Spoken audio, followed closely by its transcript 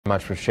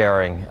Much for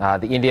sharing.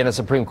 The Indiana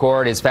Supreme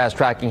Court is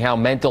fast-tracking how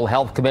mental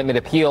health commitment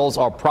appeals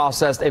are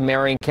processed in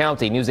Marion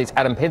County. News 8's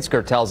Adam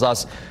Pinsker tells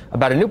us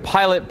about a new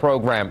pilot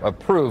program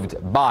approved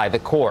by the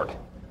court.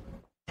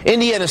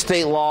 Indiana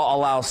state law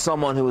allows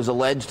someone who is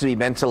alleged to be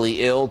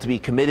mentally ill to be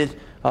committed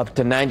up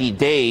to 90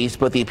 days,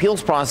 but the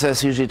appeals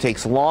process usually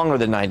takes longer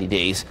than 90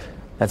 days.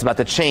 That's about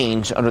to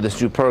change under this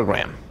new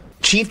program.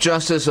 Chief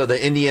Justice of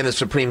the Indiana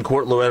Supreme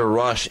Court, Loretta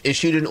Rush,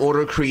 issued an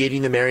order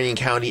creating the Marion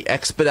County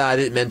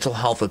Expedited Mental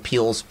Health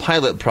Appeals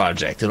Pilot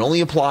Project. It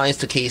only applies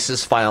to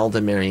cases filed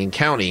in Marion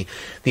County.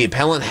 The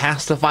appellant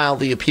has to file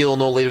the appeal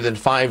no later than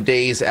 5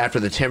 days after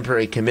the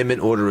temporary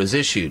commitment order is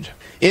issued.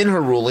 In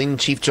her ruling,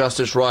 Chief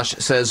Justice Rush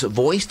says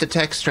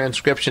voice-to-text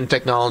transcription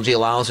technology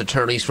allows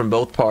attorneys from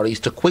both parties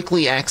to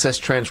quickly access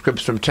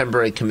transcripts from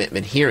temporary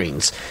commitment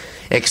hearings.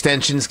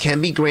 Extensions can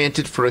be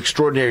granted for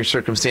extraordinary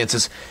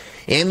circumstances,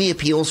 and the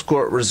appeals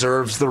court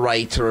reserves the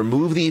right to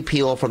remove the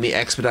appeal from the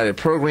expedited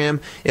program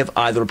if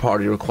either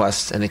party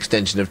requests an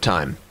extension of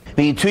time.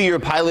 The 2-year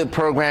pilot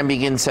program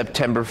begins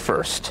September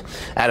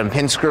 1st. Adam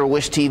Pinsker,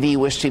 Wish TV,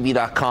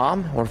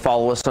 wishtv.com, or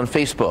follow us on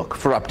Facebook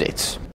for updates.